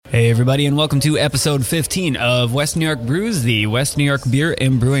Hey everybody, and welcome to episode 15 of West New York Brews, the West New York Beer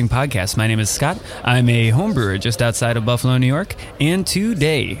and Brewing Podcast. My name is Scott. I'm a home brewer just outside of Buffalo, New York, and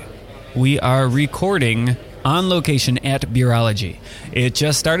today we are recording on location at Beerology. It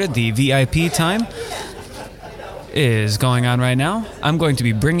just started. The VIP time is going on right now. I'm going to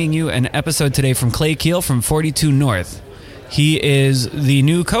be bringing you an episode today from Clay Keel from 42 North. He is the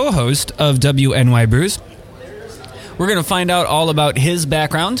new co-host of WNY Brews. We're going to find out all about his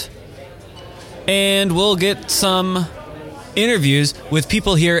background, and we'll get some interviews with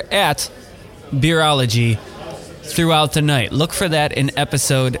people here at Beerology throughout the night. Look for that in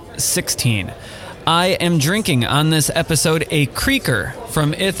episode 16. I am drinking on this episode a Creeker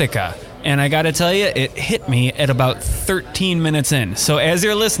from Ithaca, and I got to tell you, it hit me at about 13 minutes in. So as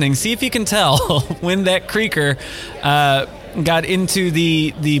you're listening, see if you can tell when that Creeker got into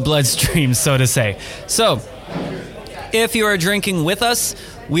the bloodstream, so to say. So if you are drinking with us,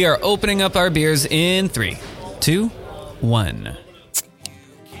 we are opening up our beers in 3, 2, 1.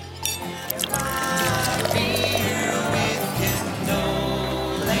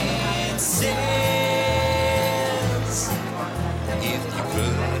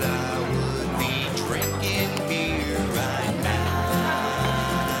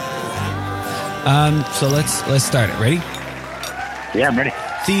 So let's start it. Ready? Yeah, I'm ready.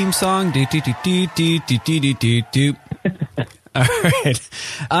 Theme song. Do, do, do, do, do, do, do, do, do. All right.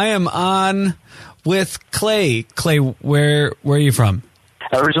 I am on with Clay. Clay, where are you from?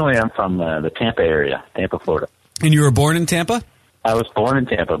 Originally, I'm from the Tampa area, Tampa, Florida. And you were born in Tampa? I was born in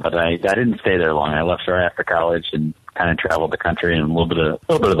Tampa, but I didn't stay there long. I left right after college and kind of traveled the country and a little bit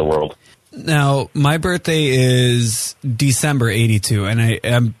of the world. Now, my birthday is December 82, and I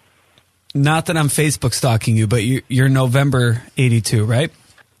am not that I'm Facebook stalking you, but you're November 82, right?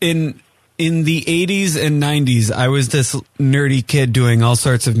 In the 80s and 90s, I was this nerdy kid doing all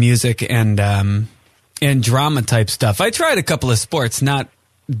sorts of music and drama type stuff. I tried a couple of sports, not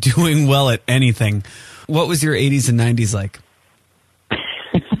doing well at anything. What was your 80s and 90s like?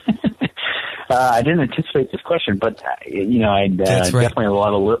 I didn't anticipate this question, but I'd That's right. definitely a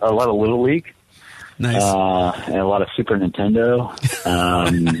lot of Little League. Nice. And a lot of Super Nintendo.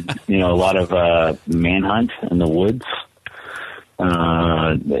 A lot of Manhunt in the woods.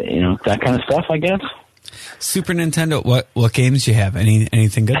 That kind of stuff, I guess. Super Nintendo. What games do you have?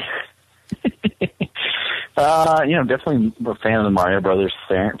 Anything good? Definitely a fan of the Mario Brothers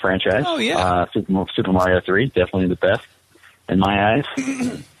franchise. Oh yeah. Super Mario 3, definitely the best in my eyes.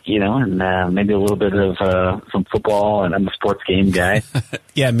 And maybe a little bit of some football, and I'm a sports game guy.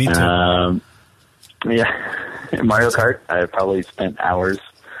 Yeah, me too. Mario Kart. I probably spent thousands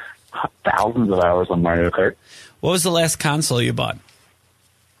of hours on Mario Kart. What was the last console you bought?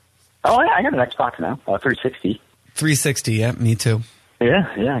 Oh, I got an Xbox now, 360. 360, yeah, me too. Yeah,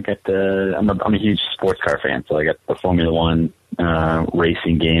 I got I'm a huge sports car fan, so I got the Formula One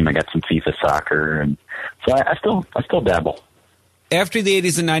racing game. I got some FIFA soccer, and so I still dabble. After the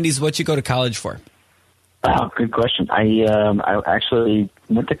 80s and 90s, what'd you go to college for? Oh, good question. I actually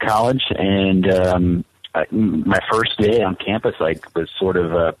went to college, and my first day on campus, I was sort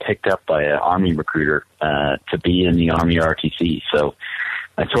of picked up by an Army recruiter to be in the Army RTC. So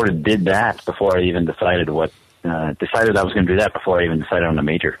I sort of did that before I even decided I was going to do that before I even decided on a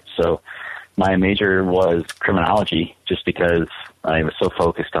major. So my major was criminology, just because I was so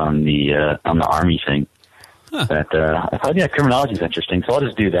focused on the Army thing. Huh. That I thought, criminology is interesting, so I'll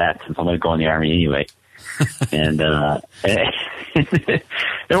just do that since I'm going to go in the Army anyway. And it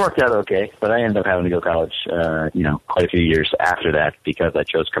worked out okay, but I ended up having to go to college, quite a few years after that because I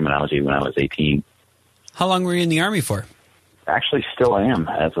chose criminology when I was 18. How long were you in the Army for? Actually, still am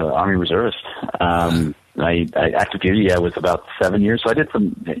as an Army reservist. Active duty, I was about 7 years. So I did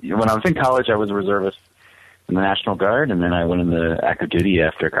when I was in college, I was a reservist in the National Guard, and then I went in the active duty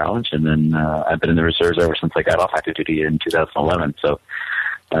after college, and then I've been in the reserves ever since I got off active duty in 2011. So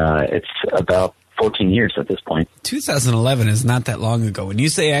it's about 14 years at this point. 2011 is not that long ago. When you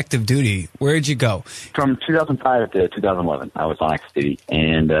say active duty, where did you go? From 2005 to 2011, I was on active duty,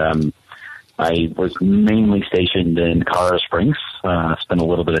 and I was mainly stationed in Colorado Springs. Spent a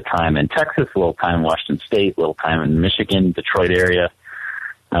little bit of time in Texas, a little time in Washington State, a little time in Michigan, Detroit area,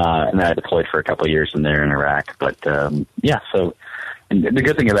 and then I deployed for a couple of years in there in Iraq. But so and the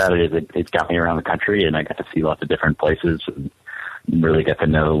good thing about it is it got me around the country, and I got to see lots of different places, and really got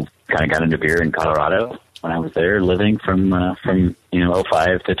into beer in Colorado when I was there, living from 05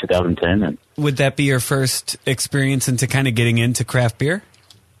 to 2010. And would that be your first experience into kind of getting into craft beer?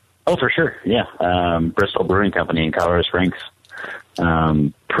 Oh, for sure, yeah. Bristol Brewing Company in Colorado Springs.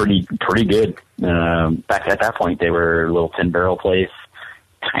 Pretty good. Back at that point, they were a little 10-barrel place.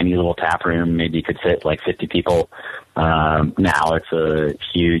 tiny little tap room. Maybe you could fit like 50 people. Now it's a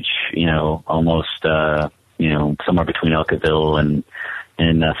huge, almost, somewhere between Elkaville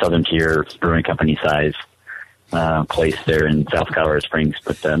and Southern Tier Brewing Company size place there in South Colorado Springs,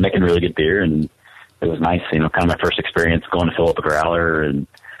 but making really good beer. And it was nice, kind of my first experience going to fill up a growler and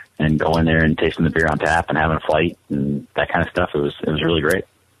going there and tasting the beer on tap and having a flight and that kind of stuff. It was really great.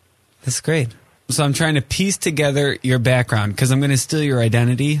 That's great. So I'm trying to piece together your background because I'm going to steal your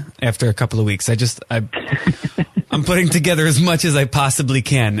identity after a couple of weeks. I'm putting together as much as I possibly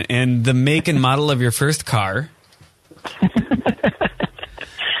can. And the make and model of your first car.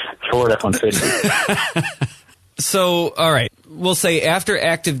 Ford F-150. So, all right. We'll say after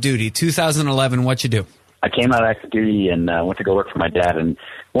active duty, 2011, what'd you do? I came out of active duty and went to go work for my dad. And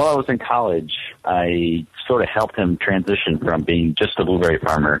while I was in college, I sort of helped him transition from being just a blueberry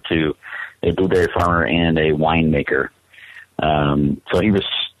farmer to a blueberry farmer and a winemaker. So he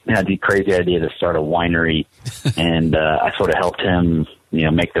had the crazy idea to start a winery, and I sort of helped him,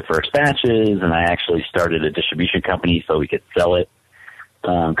 make the first batches, and I actually started a distribution company so we could sell it,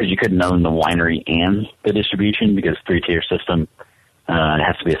 because you couldn't own the winery and the distribution because 3-tier system. It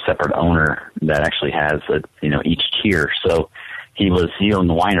has to be a separate owner that actually has each tier. So he owned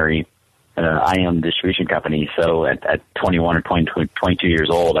the winery. I owned the distribution company. So at 21 or 22 years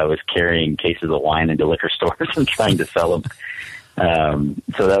old, I was carrying cases of wine into liquor stores and trying to sell them.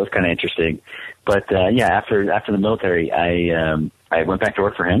 So that was kind of interesting. But after the military, I went back to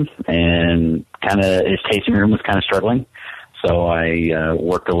work for him, and his tasting room was kind of struggling. So I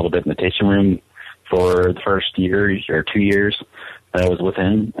worked a little bit in the tasting room for the first year or 2 years that I was with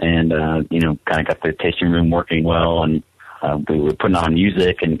him, and kind of got the tasting room working well, and we were putting on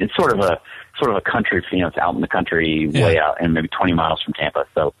music, and it's sort of a country, it's out in the country, way out, and maybe 20 miles from Tampa,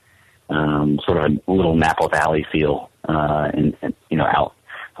 so sort of a little Napa Valley feel, and out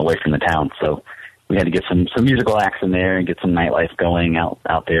away from the town. So we had to get some musical acts in there and get some nightlife going out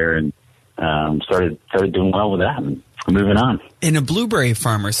there, and started doing well with that and moving on. And a blueberry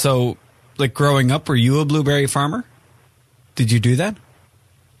farmer, so like growing up, were you a blueberry farmer? Did you do that?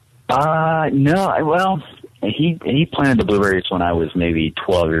 No. Well, he planted the blueberries when I was maybe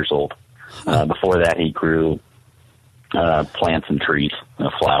 12 years old. Before that, he grew plants and trees,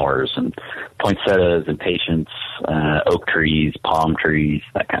 flowers and poinsettias and patience, oak trees, palm trees,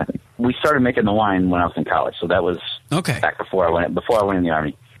 that kind of thing. We started making the wine when I was in college, so that was back before I went in the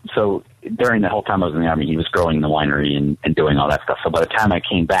Army. So during the whole time I was in the Army, he was growing the winery and doing all that stuff. So by the time I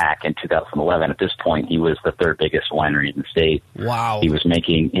came back in 2011, at this point, he was the third biggest winery in the state. Wow. He was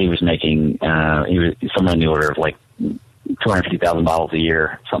making somewhere in the order of like 250,000 bottles a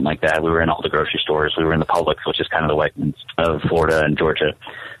year, something like that. We were in all the grocery stores. We were in the Publix, which is kind of the Wegmans of Florida and Georgia.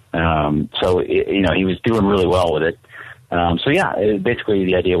 He was doing really well with it. Basically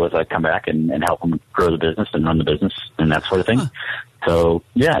the idea was I'd come back and help him grow the business and run the business and that sort of thing. Huh. So,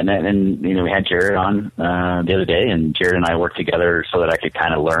 and we had Jared on the other day, and Jared and I worked together so that I could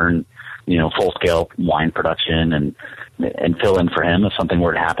kind of learn, full-scale wine production and fill in for him if something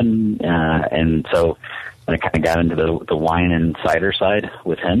were to happen. And so I kind of got into the wine and cider side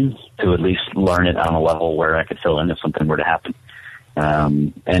with him to at least learn it on a level where I could fill in if something were to happen.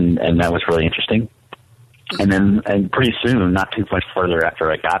 And that was really interesting. And pretty soon, not too much further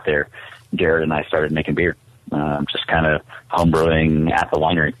after I got there, Jared and I started making beer. Just kind of home brewing at the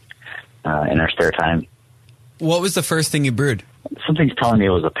winery in our spare time. What was the first thing you brewed? Something's telling me it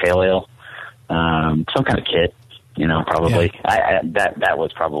was a pale ale, some kind of kit, probably. Yeah. That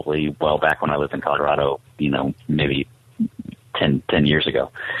was probably well back when I lived in Colorado, maybe 10 years ago.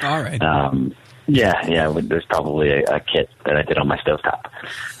 All right. There's probably a kit that I did on my stovetop.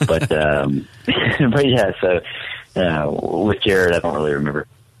 But, with Jared, I don't really remember.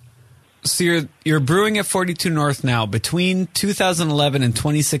 So you're brewing at 42 North now. Between 2011 and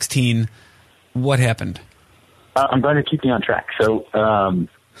 2016, what happened? I'm going to keep you on track. So,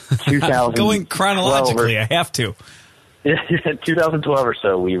 2000 going chronologically, I have to. 2012 or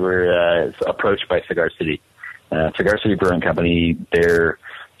so, we were approached by Cigar City. Cigar City Brewing Company, they're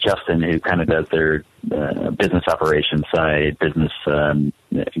Justin, who kind of does their business operations side, business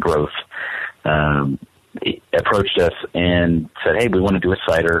growth, approached us and said, hey, we want to do a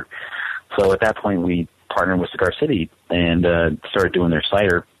cider. So at that point, we partnered with Cigar City and started doing their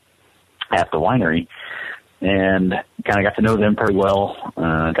cider at the winery, and kind of got to know them pretty well.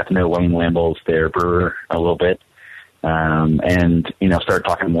 Got to know Wayne Lambles, their brewer, a little bit, and started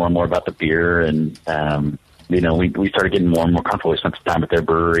talking more and more about the beer. And we started getting more and more comfortable. We spent some time at their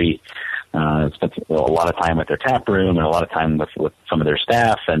brewery, spent a lot of time at their tap room, and a lot of time with some of their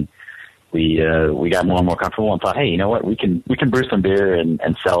staff, and we got more and more comfortable and thought, hey, you know what, we can brew some beer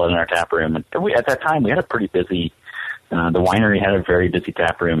and sell it in our tap room. And at that time, we had a pretty busy. The winery had a very busy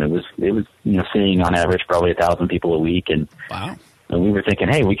tap room. It was seeing on average probably 1,000 people a week, and wow. And we were thinking,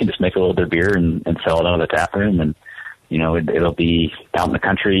 hey, we can just make a little bit of beer and sell it out of the tap room, and it'll be out in the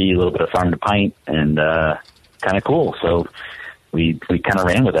country, a little bit of farm to pint, and kind of cool. So we kind of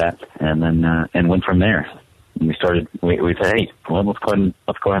ran with that, and then and went from there. And we started. We said, hey, well, let's go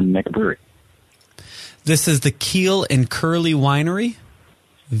ahead and make a brewery. This is the Keel and Curly Winery,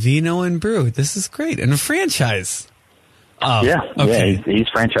 Vino and Brew. This is great, and a franchise. Yeah, okay. Yeah, he's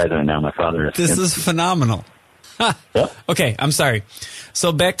franchising it now. My father is. This is phenomenal. Yep. Okay, I'm sorry.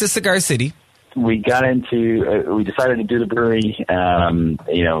 So back to Cigar City. We got into. We decided to do the brewery. The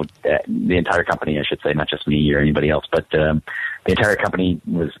entire company, I should say, not just me or anybody else, but the entire company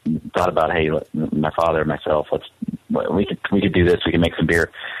thought about, hey, my father, myself, we could do this. We can make some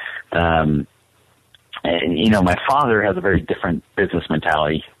beer. And my father has a very different business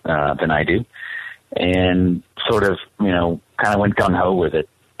mentality than I do, and sort of kind of went gung ho with it.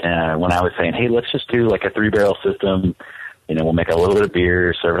 When I was saying, hey, let's just do like a 3-barrel system. We'll make a little bit of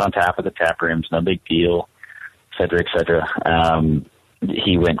beer, serve it on tap at the tap rooms, no big deal, et cetera, et cetera.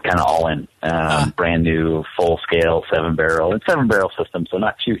 He went kind of all in, brand new, full scale 7-barrel. It's 7-barrel system, so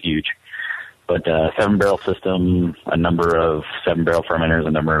not too huge, but 7-barrel system, a number of 7-barrel fermenters,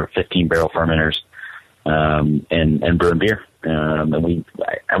 a number of 15-barrel fermenters, and brewing beer. And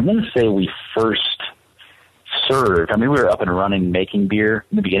I want to say we first served. I mean, we were up and running making beer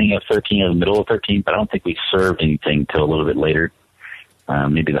in the beginning of 13 or the middle of 13, but I don't think we served anything till a little bit later,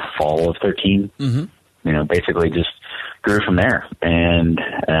 maybe the fall of 13. Mm-hmm. Basically just grew from there.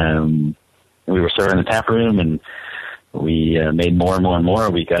 And we were serving the tap room, and we made more and more and more.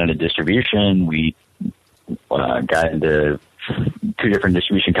 We got into distribution. We got into 2 different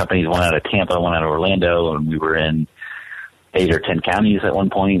distribution companies, one out of Tampa, one out of Orlando, and we were in 8 or 10 counties at one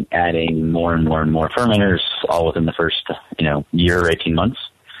point, adding more and more and more fermenters, all within the first, year or 18 months.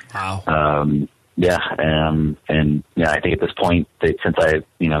 Wow. I think at this point, since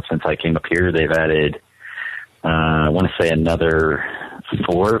I came up here, they've added, I want to say another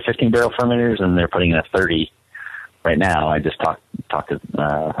 4 15-barrel fermenters, and they're putting in a 30 right now. I just talked to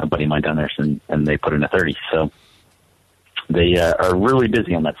a buddy of mine down there, and they put in a 30. So they are really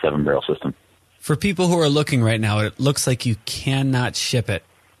busy on that 7-barrel system. For people who are looking right now, it looks like you cannot ship it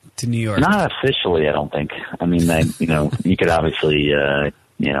to New York. Not officially, I don't think. I mean, you could obviously, I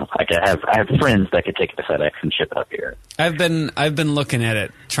have friends that could take it to FedEx and ship it up here. I've been looking at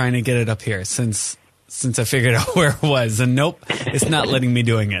it, trying to get it up here since I figured out where it was, and nope, it's not letting me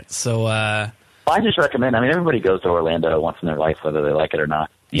doing it. So, well, I just recommend. I mean, everybody goes to Orlando once in their life, whether they like it or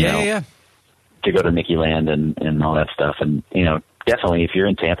not. Yeah. To go to Mickey Land and all that stuff, and definitely, if you're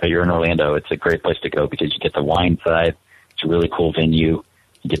in Tampa, you're in Orlando, it's a great place to go because you get the wine side. It's a really cool venue.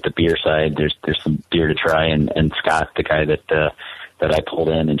 You get the beer side. There's some beer to try, and Scott, the guy that I pulled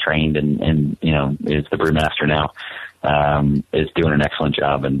in and trained and is the brewmaster now, is doing an excellent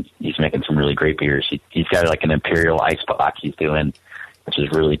job, and he's making some really great beers. He's got like an Imperial Ice Bock he's doing, which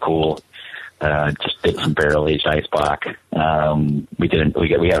is really cool. Just did some barrel aged Ice Bock. We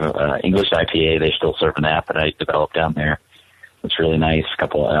have an English IPA. They're still serving that I developed down there. It's really nice. A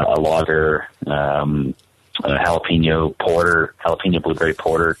lager, a jalapeno blueberry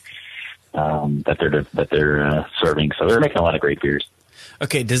porter that they're serving. So they're making a lot of great beers.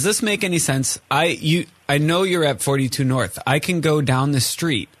 Okay, does this make any sense? I know you're at 42 North. I can go down the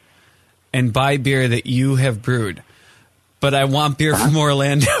street and buy beer that you have brewed, but I want beer from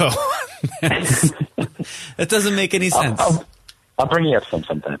Orlando. That doesn't make any sense. I'll bring you up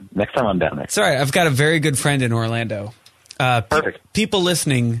sometime. Next time I'm down there. Sorry, I've got a very good friend in Orlando. Perfect. People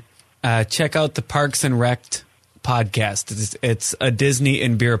listening, check out the Parks and Rec podcast. It's a Disney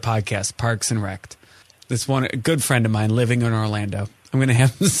and beer podcast, Parks and Rec. This one, a good friend of mine living in Orlando. I'm going to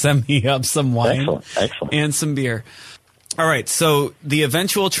have him send me up some wine Excellent. And some beer. All right, so the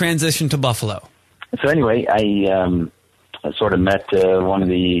eventual transition to Buffalo. So anyway, I sort of met one of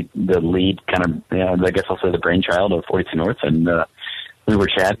the lead kind of, I guess I'll say the brainchild of 42 North, and we were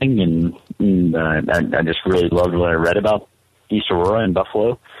chatting, and I just really loved what I read about East Aurora and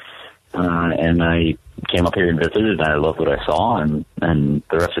Buffalo, and I came up here and visited, and I loved what I saw, and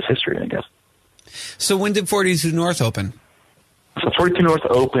the rest is history, I guess. So when did 42 North open? So 42 North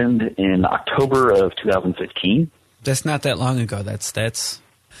opened in October of 2015. That's not that long ago. That's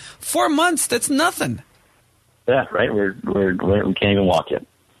 4 months. That's nothing. Yeah, right. We can't even walk yet.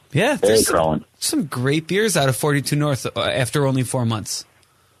 Yeah, there's some great beers out of 42 North after only 4 months.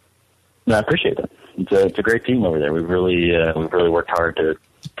 No, I appreciate that. It's a great team over there. We've really worked hard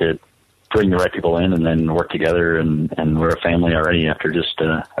to bring the right people in and then work together, and we're a family already after just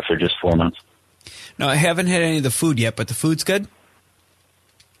 4 months. Now, I haven't had any of the food yet, but the food's good?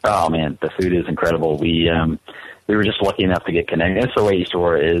 Oh, man, the food is incredible. We were just lucky enough to get connected. That's the way East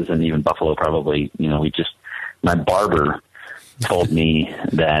Aurora is, and even Buffalo probably. My barber told me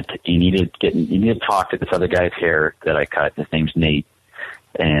that you need to talk to this other guy's hair that I cut. His name's Nate,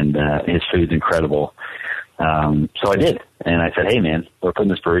 and his food's incredible. So I did, and I said, hey, man, we're putting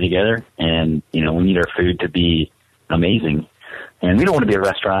this brewery together, and, we need our food to be amazing. And we don't want to be a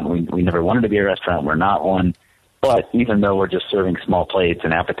restaurant. We never wanted to be a restaurant. We're not one. But even though we're just serving small plates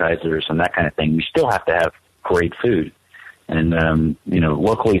and appetizers and that kind of thing, we still have to have great food. And,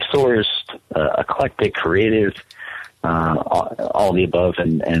 locally sourced, eclectic, creative, all the above.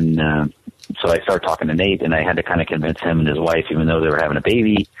 And so I started talking to Nate, and I had to kind of convince him and his wife, even though they were having a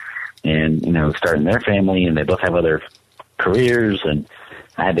baby and, starting their family, and they both have other careers, and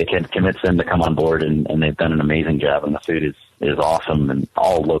I had to convince them to come on board, and they've done an amazing job, and the food is awesome and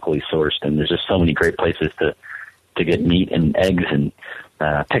all locally sourced, and there's just so many great places to get meat and eggs and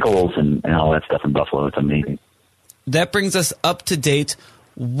pickles and all that stuff in Buffalo. It's amazing. That brings us up to date.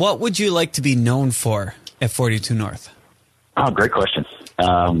 What would you like to be known for at 42 North? Oh, great question.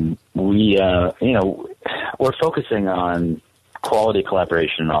 We're focusing on quality,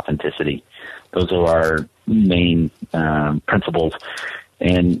 collaboration, and authenticity. Those are our main principles.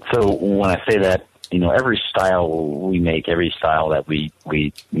 And so when I say that, every style we make, every style that we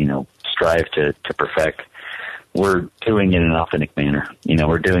strive to perfect, we're doing it in an authentic manner.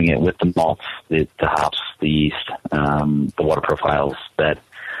 We're doing it with the malts, the hops, the yeast, the water profiles that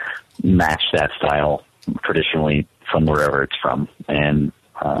match that style traditionally from wherever it's from. And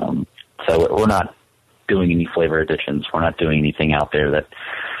so we're not doing any flavor additions. We're not doing anything out there that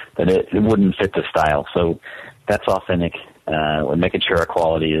it wouldn't fit the style. So that's authentic. We're making sure our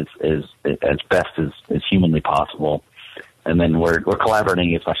quality is as best as humanly possible. And then we're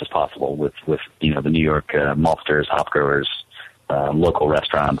collaborating as much as possible with the New York maltsters, hop growers, local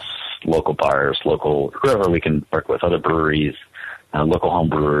restaurants, local bars, whoever we can work with, other breweries, local home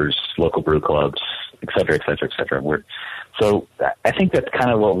brewers, local brew clubs, et cetera, et cetera, et cetera. So I think that's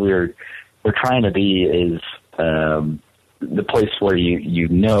kind of what we're trying to be, is the place where you're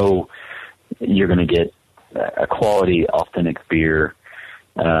going to get a quality, authentic beer,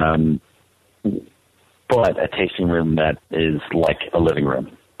 but a tasting room that is like a living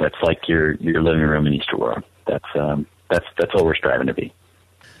room. That's like your living room in East Aurora. That's what we're striving to be.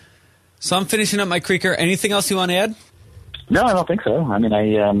 So I'm finishing up my creaker. Anything else you want to add? No, I don't think so. I mean,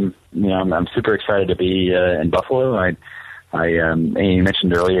 I'm super excited to be in Buffalo. You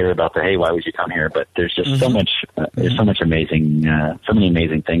mentioned earlier about hey, why would you come here? But there's just so much. There's so many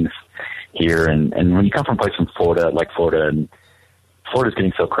amazing things here. And when you come from a place from Florida, like Florida, and Florida's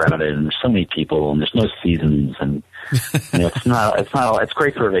getting so crowded, and there's so many people, and there's no seasons, and it's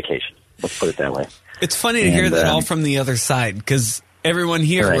great for a vacation. Let's put it that way. It's funny to hear that all from the other side, because everyone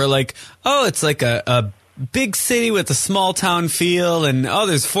here, we're like, oh, it's like a big city with a small town feel, and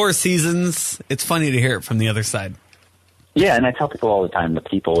there's 4 seasons. It's funny to hear it from the other side. Yeah, and I tell people all the time, the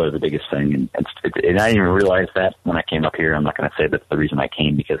people are the biggest thing, and I didn't even realize that when I came up here. I'm not going to say that's the reason I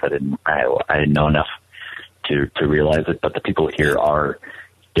came, because I didn't know enough to realize it, but the people here are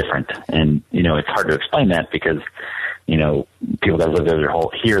different. And, it's hard to explain that, because, people that live their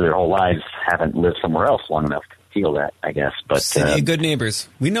whole lives haven't lived somewhere else long enough to feel that, I guess. But city of good neighbors.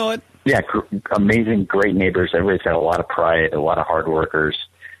 We know it. Yeah, amazing, great neighbors. Everybody's got a lot of pride, a lot of hard workers.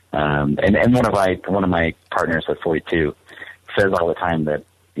 And one of my partners at 42 says all the time that,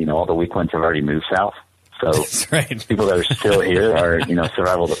 all the weak ones have already moved south. So that's right. People that are still here are,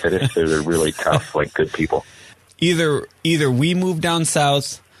 survival of the fittest. They're really tough, good people. Either we move down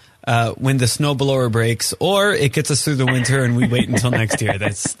south when the snowblower breaks, or it gets us through the winter and we wait until next year.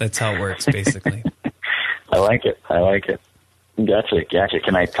 That's how it works, basically. I like it. Gotcha.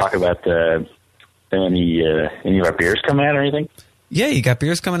 Can I talk about any of our beers coming out or anything? Yeah, you got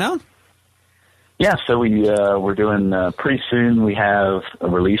beers coming out? Yeah, so we're doing pretty soon. We have a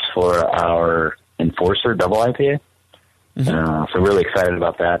release for our Enforcer Double IPA. So really excited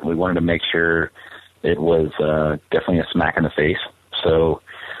about that. We wanted to make sure it was definitely a smack in the face. So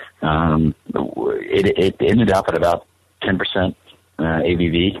it ended up at about 10%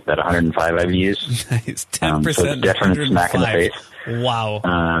 ABV, about 105 IBUs. Nice, 10%. So it's definitely a smack in the face.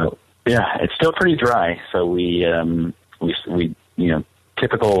 Wow. Yeah, it's still pretty dry. So we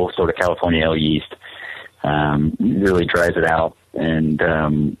typical sort of California ale yeast really dries it out, and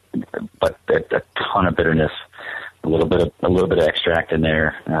but a ton of bitterness, a little bit of extract in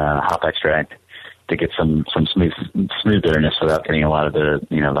there, hop extract, to get some smooth bitterness without getting a lot of the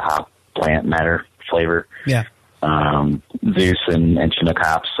hop plant matter flavor. Yeah. Zeus and Chinook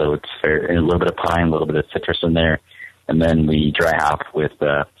hops, so it's a little bit of pine, a little bit of citrus in there, and then we dry hop with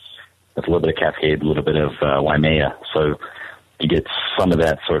a little bit of Cascade, a little bit of Waimea. So you get some of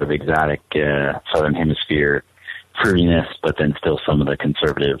that sort of exotic Southern Hemisphere fruitiness, but then still some of the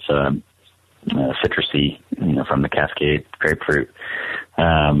conservative citrusy, from the Cascade grapefruit.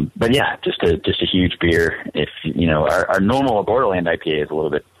 But yeah, just a huge beer. If our normal Borderland IPA is a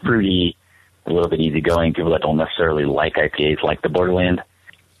little bit fruity, a little bit easygoing. People that don't necessarily like IPAs like the Borderland.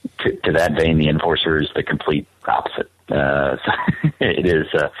 To that vein, the Enforcer is the complete opposite. So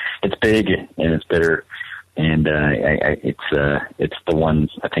it's big and it's bitter, and it's the one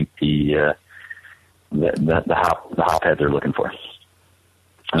I think the hop heads are looking for.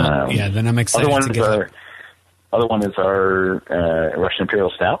 Then I'm excited to get it. Other one is our Russian Imperial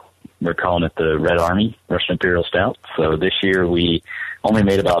Stout. We're calling it the Red Army Russian Imperial Stout. So this year we only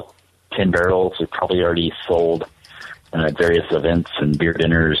made about 10 barrels. We've probably already sold at various events and beer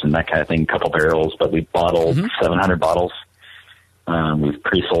dinners and that kind of thing, a couple barrels, but we bottled 700 bottles. We've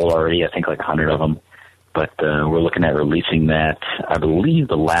pre-sold already, I think like 100 of them. But we're looking at releasing that, I believe,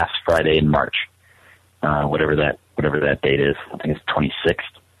 the last Friday in March, whatever that date is. I think it's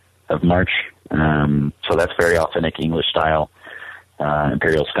 26th of March. So that's very authentic English style,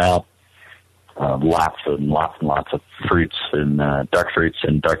 Imperial Stout. Lots and lots of fruits and dark fruits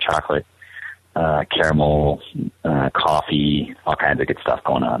and dark chocolate, caramel, coffee, all kinds of good stuff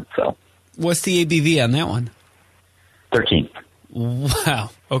going on. So, what's the ABV on that one? 13.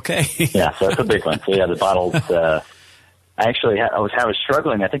 Wow. Okay. Yeah, so that's a big one. So yeah, the bottles. I was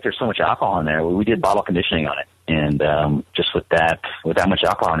struggling. I think there's so much alcohol in there. We did bottle conditioning on it, and just with that much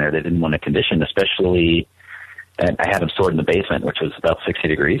alcohol in there, they didn't want to condition, especially. And I had them stored in the basement, which was about 60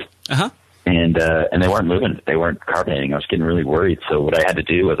 degrees. And they weren't moving. They weren't carbonating. I was getting really worried. So what I had to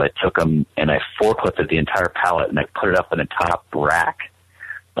do was I took them and I forklifted the entire pallet and I put it up in the top rack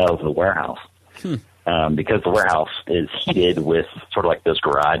of the warehouse. Because the warehouse is heated with sort of like those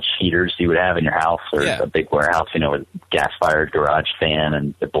garage heaters you would have in your house, or a big warehouse, with gas-fired garage fan,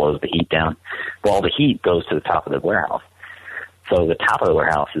 and it blows the heat down. Well, all the heat goes to the top of the warehouse. So the top of the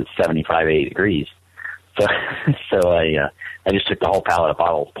warehouse is 75, 80 degrees. So I just took the whole pallet of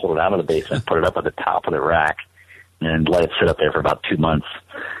bottles, pulled it out of the basement, put it up at the top of the rack, and let it sit up there for about 2 months.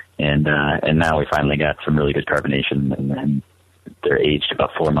 And now we finally got some really good carbonation, and they're aged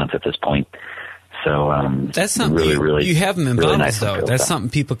about 4 months at this point. So that's something really you have them in really bottles, though. That's something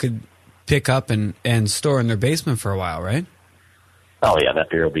people could pick up and store in their basement for a while, right? Oh yeah, that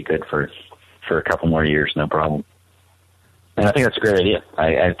beer will be good for a couple more years, no problem. And I think that's a great idea.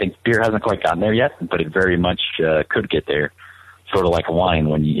 I think beer hasn't quite gotten there yet, but it very much could get there. Sort of like a wine.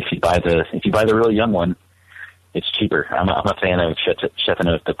 If you buy the really young one, it's cheaper. I'm a fan of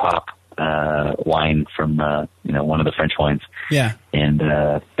Chateauneuf du Pape wine from one of the French wines. Yeah. And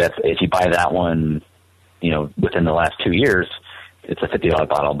that's if you buy that one, within the last 2 years, it's a $50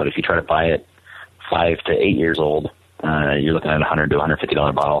 bottle. But if you try to buy it 5 to 8 years old, you're looking at a $100 to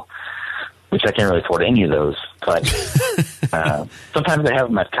 $150 bottle, which I can't really afford any of those. But sometimes they have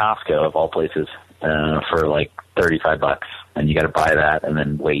them at Costco, of all places, for like $35, and you got to buy that and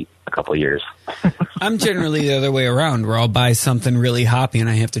then wait a couple of years. I'm generally the other way around, where I'll buy something really hoppy and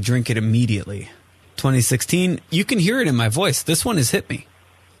I have to drink it immediately. 2016, you can hear it in my voice. This one has hit me.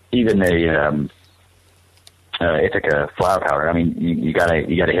 Even Ithaca flower powder. I mean, you gotta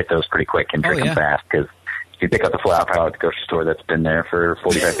hit those pretty quick and drink them fast, because if you pick up the flower powder at the grocery store that's been there for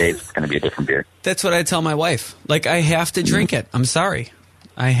 45 days, it's going to be a different beer. That's what I tell my wife. Like, I have to drink it. I'm sorry.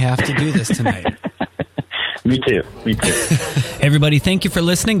 I have to do this tonight. Me too. Everybody, thank you for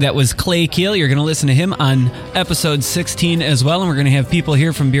listening. That was Clay Keel. You're going to listen to him on episode 16 as well, and we're going to have people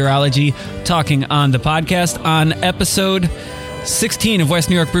here from Beerology talking on the podcast on episode 16 of West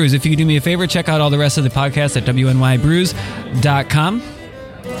New York Brews. If you could do me a favor, check out all the rest of the podcast at WNYBrews.com.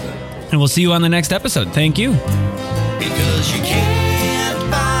 And we'll see you on the next episode. Thank you. Because you can't